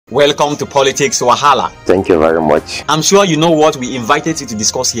Welcome to Politics Wahala. Thank you very much. I'm sure you know what we invited you to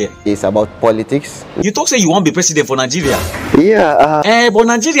discuss here. It's about politics. You talk say you want to be president for Nigeria. Yeah. But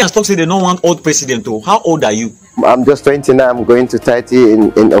Nigerians talk say they don't want old president too. How old are you? I'm just 29. I'm going to 30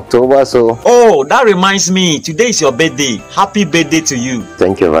 in October. So. Oh, that reminds me. Today is your birthday. Happy birthday to you.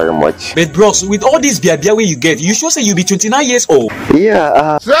 Thank you very much. But bros, with all this beer way you get, you sure say you be 29 years old?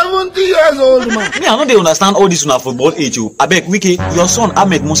 Yeah. 70 years old, man. Me, I know they understand all this on a football age. Abeg, Wiki, your son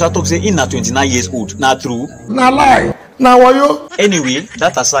Ahmed Musa talk say he na 29 years old. Na true? Na lie. Now are you? Anyway,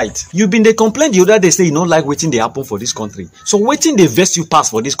 that aside, you been dey complain the other day say you no like wetin dey happen for this country. So wetin dey vex you pass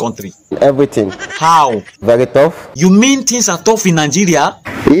for this country? Everything. How? Very tough. You mean things are tough in Nigeria?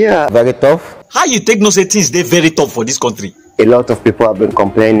 Yeah, very tough. How you take no say things dey very tough for this country? A lot of people have been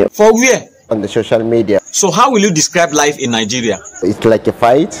complaining. For where? On the social media. So how will you describe life in Nigeria? It's like a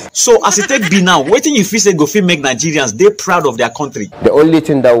fight. So as it take be now, wetin you feel say go fit make Nigerians dey proud of their country? The only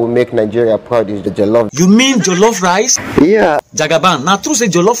thing that will make Nigeria proud is the jollof. You mean jollof rice? Yeah. Jagaban, na true say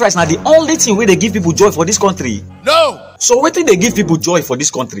jollof rice na the only thing wey dey give people joy for this country? No. So wetin dey give people joy for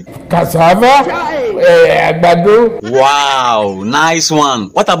this country? Cassava, àgbàdo. Wow, nice one.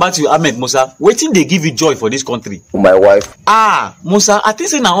 What about you, Ahmed Musa? Wetin dey give you joy for this country? My wife. Musa, I think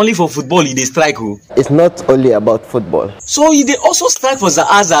say na only for football you dey strike o. It's not only about football. So you dey also strike for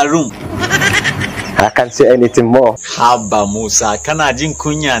Zaza room? I can't say anything more. Haba Musa, kana jin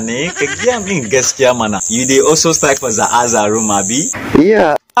kunya ne? Ka giya min gaskiya mana. You dey also strike for Zaza room, abi?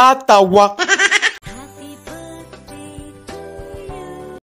 Yeah. Atawa.